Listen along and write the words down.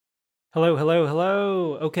Hello, hello,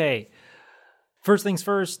 hello. Okay. First things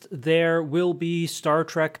first, there will be Star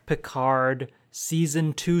Trek Picard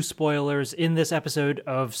Season 2 spoilers in this episode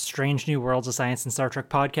of Strange New Worlds of Science and Star Trek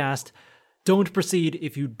podcast. Don't proceed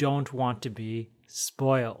if you don't want to be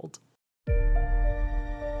spoiled.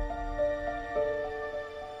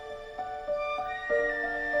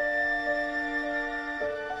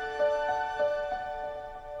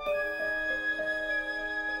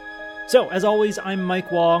 So, as always, I'm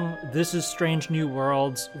Mike Wong. This is Strange New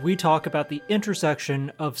Worlds. We talk about the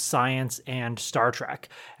intersection of science and Star Trek.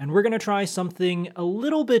 And we're going to try something a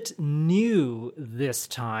little bit new this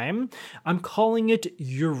time. I'm calling it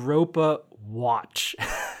Europa Watch.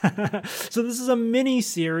 So this is a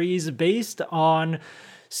mini-series based on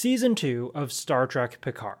Season 2 of Star Trek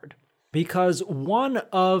Picard. Because one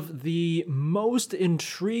of the most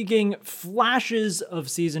intriguing flashes of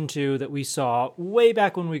Season 2 that we saw way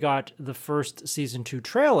back when we got the first Season 2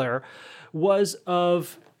 trailer was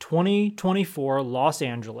of 2024 Los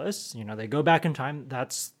Angeles. You know, they go back in time.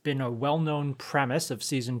 That's been a well-known premise of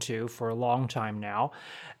Season 2 for a long time now.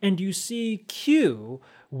 And you see Q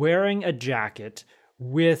wearing a jacket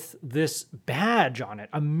with this badge on it,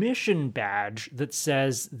 a mission badge that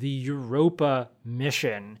says the Europa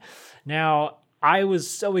mission. Now, I was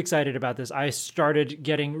so excited about this. I started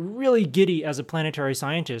getting really giddy as a planetary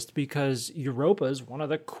scientist because Europa is one of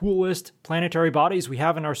the coolest planetary bodies we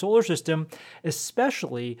have in our solar system,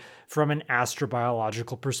 especially from an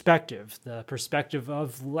astrobiological perspective. The perspective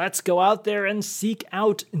of let's go out there and seek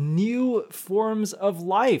out new forms of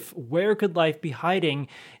life. Where could life be hiding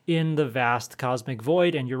in the vast cosmic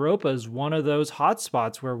void? And Europa is one of those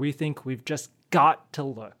hotspots where we think we've just got to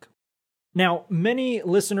look. Now, many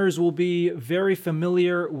listeners will be very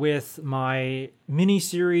familiar with my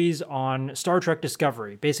mini-series on Star Trek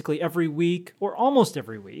Discovery. Basically, every week, or almost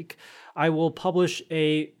every week, I will publish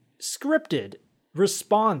a scripted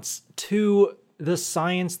response to the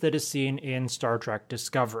science that is seen in Star Trek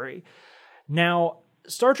Discovery. Now,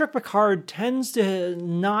 Star Trek Picard tends to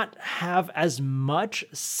not have as much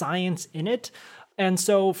science in it. And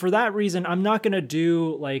so for that reason, I'm not going to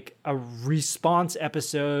do like a response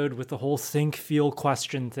episode with the whole think, feel,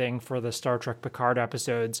 question thing for the Star Trek Picard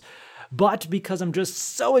episodes. But because I'm just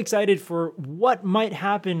so excited for what might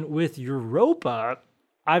happen with Europa,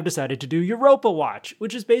 I've decided to do Europa Watch,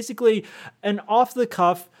 which is basically an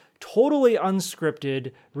off-the-cuff, totally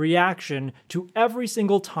unscripted reaction to every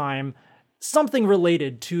single time something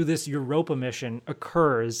related to this Europa mission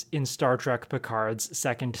occurs in Star Trek Picard's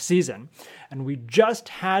second season. And we just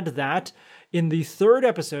had that in the third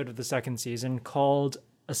episode of the second season called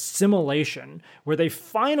Assimilation, where they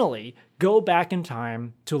finally go back in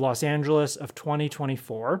time to Los Angeles of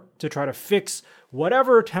 2024 to try to fix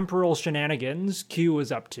whatever temporal shenanigans Q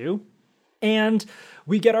was up to. And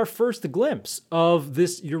we get our first glimpse of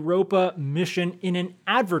this Europa mission in an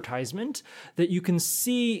advertisement that you can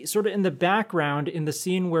see sort of in the background in the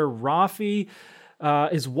scene where Raffi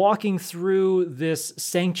is walking through this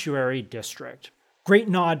sanctuary district. Great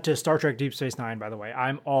nod to Star Trek Deep Space Nine, by the way.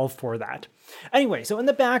 I'm all for that. Anyway, so in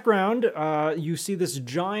the background, you see this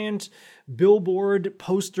giant billboard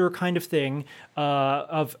poster kind of thing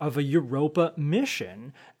of a Europa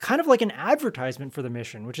mission, kind of like an advertisement for the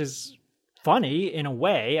mission, which is funny in a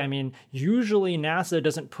way. I mean, usually NASA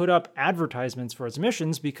doesn't put up advertisements for its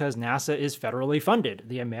missions because NASA is federally funded.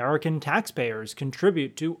 The American taxpayers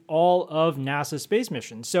contribute to all of NASA's space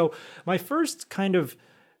missions. So my first kind of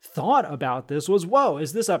thought about this was, whoa,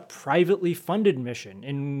 is this a privately funded mission?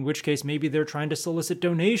 In which case, maybe they're trying to solicit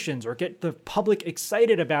donations or get the public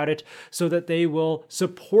excited about it so that they will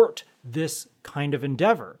support this kind of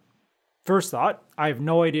endeavor. First thought, I have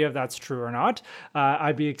no idea if that's true or not.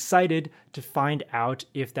 I'd be excited to find out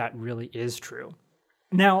if that really is true.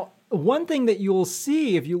 Now, one thing that you'll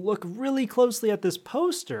see if you look really closely at this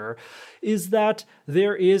poster is that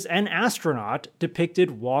there is an astronaut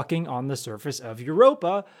depicted walking on the surface of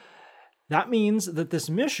Europa. That means that this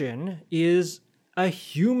mission is a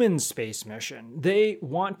human space mission. They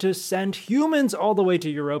want to send humans all the way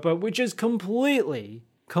to Europa, which is completely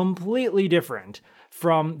different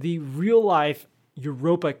from the real-life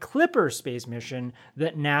Europa Clipper space mission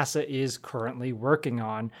that NASA is currently working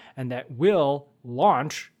on and that will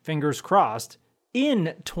launch, fingers crossed,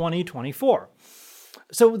 in 2024.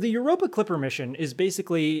 So the Europa Clipper mission is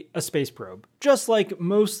basically a space probe, just like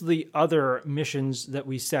most of the other missions that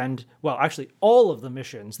we send, well, actually all of the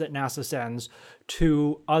missions that NASA sends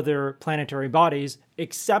to other planetary bodies,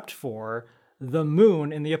 except for the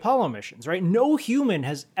moon in the Apollo missions, right? No human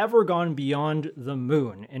has ever gone beyond the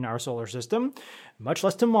moon in our solar system, much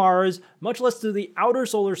less to Mars, much less to the outer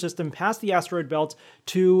solar system past the asteroid belt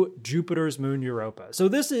to Jupiter's moon Europa. So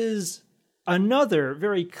this is another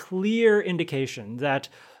very clear indication that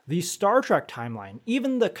the Star Trek timeline,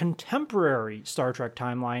 even the contemporary Star Trek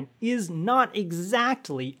timeline, is not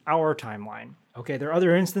exactly our timeline. Okay, there are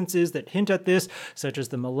other instances that hint at this, such as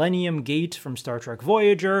the Millennium Gate from Star Trek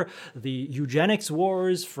Voyager, the eugenics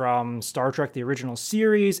wars from Star Trek the original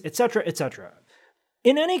series, etc., etc.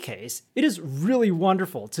 In any case, it is really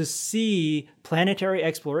wonderful to see planetary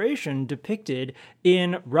exploration depicted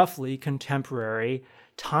in roughly contemporary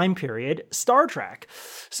time period Star Trek.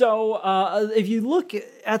 So if you look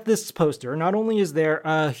at this poster, not only is there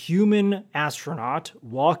a human astronaut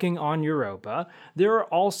walking on Europa, there are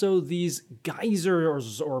also these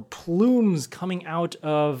geysers or plumes coming out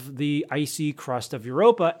of the icy crust of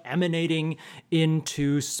Europa, emanating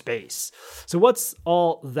into space. So what's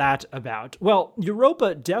all that about? Well,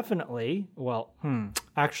 Europa definitely,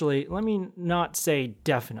 actually, let me not say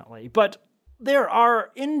definitely, but there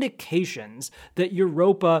are indications that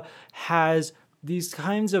Europa has these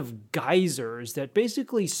kinds of geysers that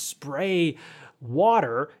basically spray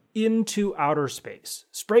water into outer space.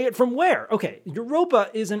 Spray it from where? Okay,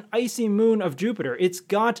 Europa is an icy moon of Jupiter. It's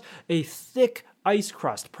got a thick ice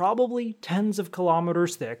crust, probably tens of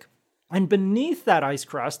kilometers thick. And beneath that ice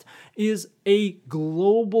crust is a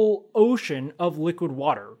global ocean of liquid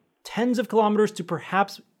water, tens of kilometers to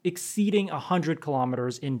perhaps exceeding 100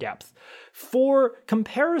 kilometers in depth. For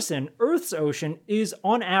comparison, Earth's ocean is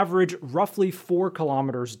on average roughly 4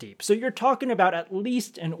 kilometers deep. So you're talking about at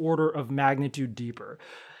least an order of magnitude deeper.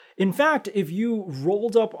 In fact, if you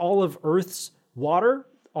rolled up all of Earth's water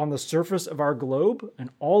on the surface of our globe and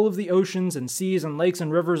all of the oceans and seas and lakes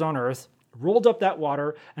and rivers on Earth, rolled up that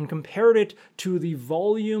water and compared it to the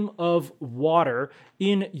volume of water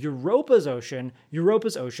in Europa's ocean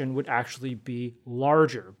would actually be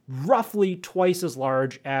larger, roughly twice as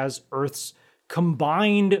large as Earth's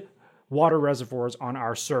combined water reservoirs on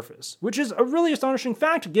our surface, which is a really astonishing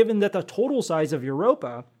fact given that the total size of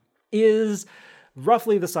Europa is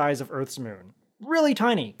roughly the size of Earth's moon. Really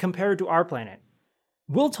tiny compared to our planet.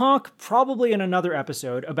 We'll talk probably in another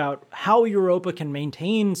episode about how Europa can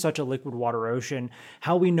maintain such a liquid water ocean,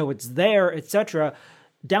 how we know it's there, etc.,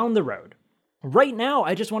 down the road. Right now,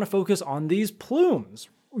 I just want to focus on these plumes.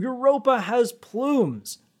 Europa has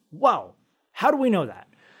plumes. Wow. How do we know that?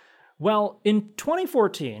 Well, in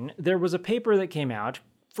 2014, there was a paper that came out,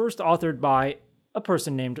 first authored by a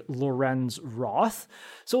person named Lorenz Roth.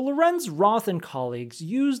 So Lorenz Roth and colleagues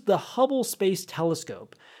used the Hubble Space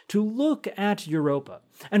Telescope to look at Europa.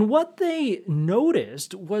 And what they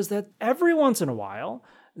noticed was that every once in a while,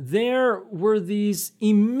 there were these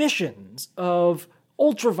emissions of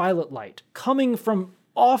ultraviolet light coming from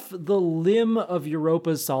off the limb of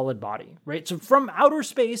Europa's solid body, right? So from outer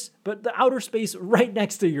space, but the outer space right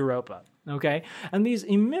next to Europa. Okay? And these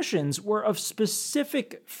emissions were of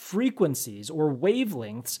specific frequencies or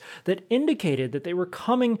wavelengths that indicated that they were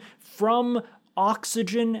coming from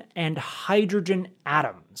oxygen and hydrogen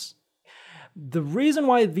atoms. The reason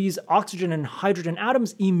why these oxygen and hydrogen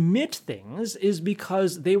atoms emit things is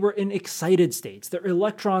because they were in excited states. Their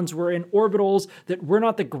electrons were in orbitals that were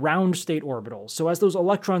not the ground state orbitals. So as those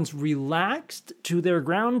electrons relaxed to their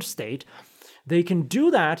ground state, they can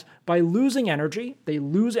do that by losing energy. They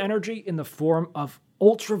lose energy in the form of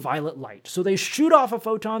ultraviolet light. So they shoot off a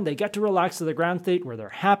photon, they get to relax to the ground state where they're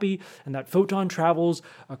happy, and that photon travels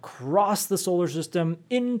across the solar system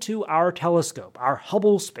into our telescope, our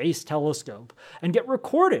Hubble Space Telescope, and get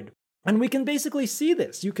recorded. And we can basically see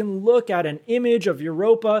this. You can look at an image of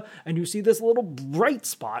Europa and you see this little bright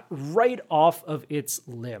spot right off of its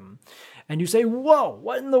limb. And you say, whoa,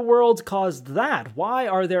 what in the world caused that? Why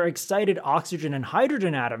are there excited oxygen and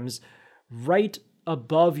hydrogen atoms right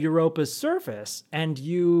above Europa's surface? And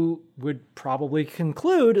you would probably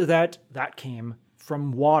conclude that that came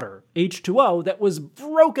from water, H2O, that was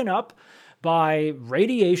broken up by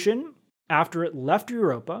radiation after it left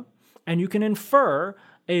Europa. And you can infer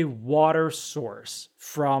a water source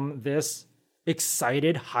from this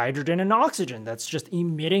excited hydrogen and oxygen that's just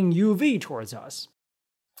emitting UV towards us.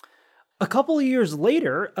 A couple of years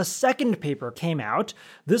later, a second paper came out,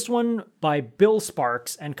 this one by Bill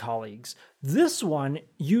Sparks and colleagues. This one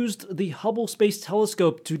used the Hubble Space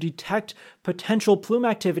Telescope to detect potential plume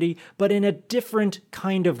activity, but in a different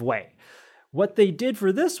kind of way. What they did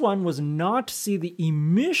for this one was not see the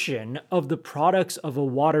emission of the products of a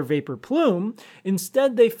water vapor plume.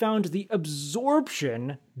 Instead, they found the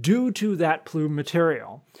absorption due to that plume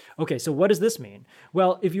material. Okay, so what does this mean?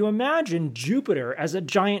 Well, if you imagine Jupiter as a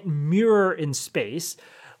giant mirror in space,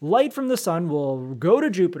 light from the sun will go to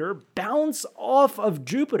Jupiter, bounce off of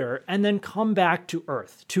Jupiter, and then come back to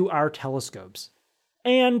Earth, to our telescopes.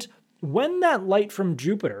 And when that light from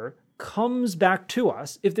Jupiter comes back to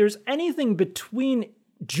us, if there's anything between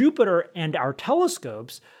Jupiter and our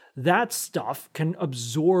telescopes, that stuff can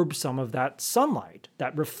absorb some of that sunlight,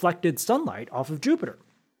 that reflected sunlight off of Jupiter.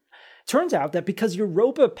 Turns out that because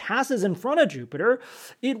Europa passes in front of Jupiter,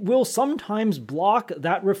 it will sometimes block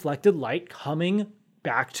that reflected light coming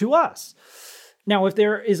back to us. Now, if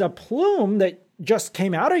there is a plume that just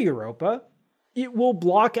came out of Europa, it will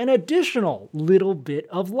block an additional little bit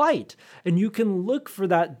of light. And you can look for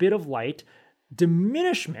that bit of light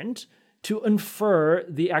diminishment to infer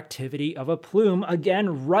the activity of a plume,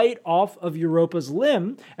 again, right off of Europa's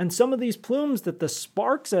limb. And some of these plumes that the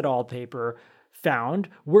Sparks et al. Paper found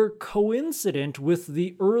were coincident with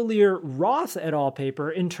the earlier Roth et al. Paper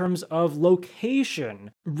in terms of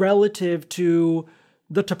location relative to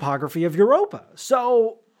the topography of Europa.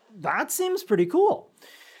 So that seems pretty cool.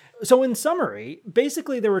 So in summary,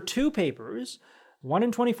 basically there were two papers, one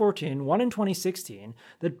in 2014, one in 2016,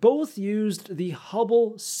 that both used the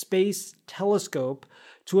Hubble Space Telescope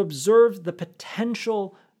to observe the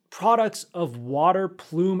potential products of water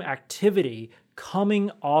plume activity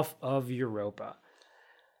coming off of Europa.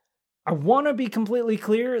 I want to be completely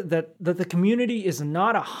clear that the community is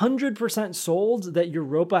not 100% sold that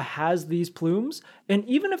Europa has these plumes. And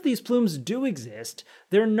even if these plumes do exist,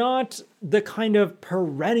 they're not the kind of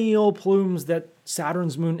perennial plumes that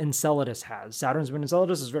Saturn's moon Enceladus has. Saturn's moon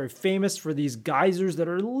Enceladus is very famous for these geysers that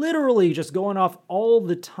are literally just going off all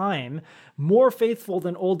the time, more faithful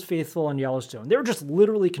than Old Faithful and Yellowstone. They're just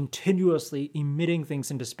literally continuously emitting things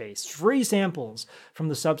into space. Free samples from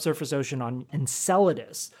the subsurface ocean on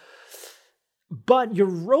Enceladus. But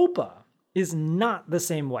Europa is not the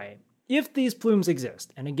same way. If these plumes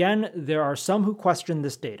exist, and again, there are some who question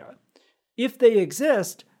this data, if they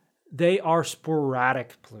exist, they are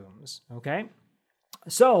sporadic plumes, okay?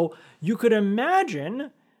 So you could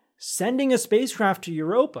imagine sending a spacecraft to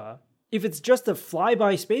Europa. If it's just a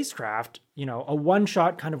flyby spacecraft, a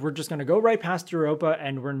one-shot kind of, we're just going to go right past Europa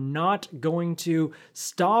and we're not going to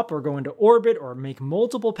stop or go into orbit or make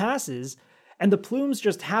multiple passes, and the plumes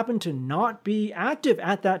just happen to not be active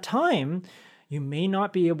at that time, you may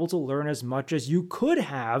not be able to learn as much as you could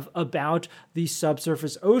have about the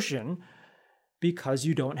subsurface ocean because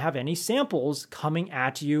you don't have any samples coming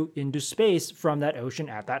at you into space from that ocean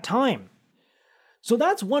at that time. So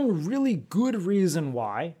that's one really good reason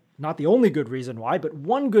why, not the only good reason why, but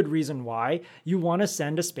one good reason why you want to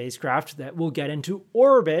send a spacecraft that will get into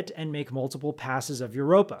orbit and make multiple passes of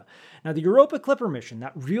Europa. Now, the Europa Clipper mission,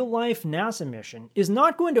 that real-life NASA mission, is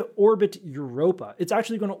not going to orbit Europa. It's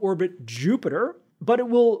actually going to orbit Jupiter, but it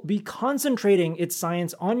will be concentrating its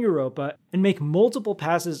science on Europa and make multiple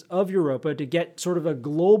passes of Europa to get sort of a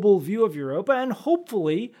global view of Europa and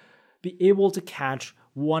hopefully be able to catch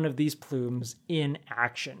one of these plumes in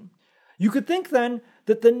action. You could think then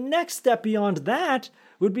that the next step beyond that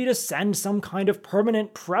would be to send some kind of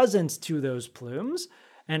permanent presence to those plumes.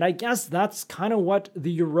 And I guess that's kind of what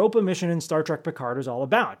the Europa mission in Star Trek Picard is all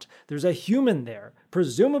about. There's a human there.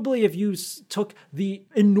 Presumably, if you took the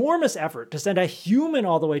enormous effort to send a human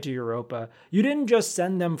all the way to Europa, you didn't just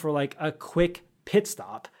send them for like a quick pit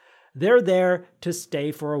stop. They're there to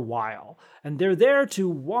stay for a while. And they're there to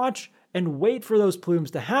watch and wait for those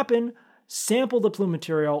plumes to happen, sample the plume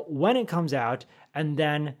material when it comes out, and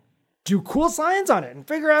then do cool science on it and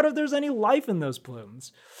figure out if there's any life in those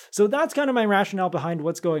plumes. So that's kind of my rationale behind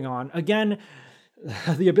what's going on. Again,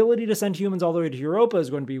 the ability to send humans all the way to Europa is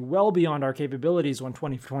going to be well beyond our capabilities when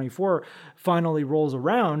 2024 finally rolls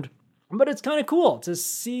around. But it's kind of cool to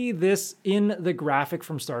see this in the graphic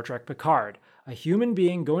from Star Trek Picard. A human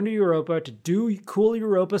being going to Europa to do cool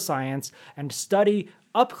Europa science and study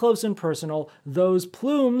up close and personal those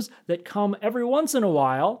plumes that come every once in a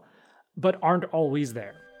while, but aren't always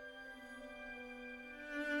there.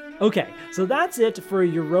 Okay, so that's it for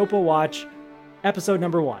Europa Watch episode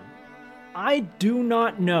number 1. I do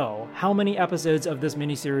not know how many episodes of this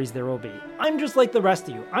miniseries there will be. I'm just like the rest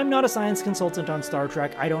of you. I'm not a science consultant on Star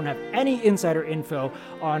Trek. I don't have any insider info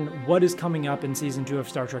on what is coming up in season 2 of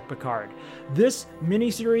Star Trek Picard. This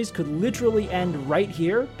miniseries could literally end right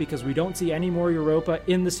here because we don't see any more Europa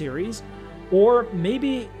in the series. Or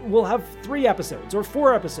maybe we'll have 3 episodes or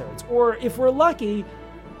 4 episodes, or if we're lucky,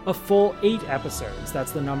 a full 8 episodes.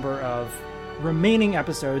 That's the number of remaining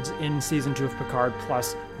episodes in Season 2 of Picard,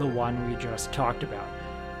 plus the one we just talked about.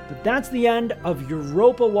 But that's the end of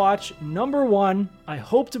Europa Watch number 1. I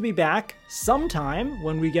hope to be back sometime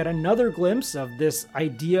when we get another glimpse of this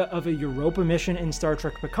idea of a Europa mission in Star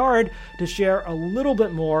Trek Picard to share a little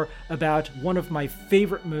bit more about one of my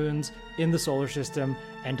favorite moons in the solar system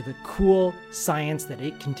and the cool science that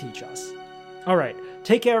it can teach us. All right,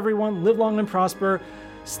 take care everyone, live long and prosper,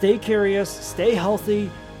 stay curious, stay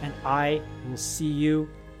healthy, and I will see you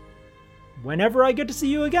whenever I get to see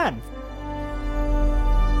you again.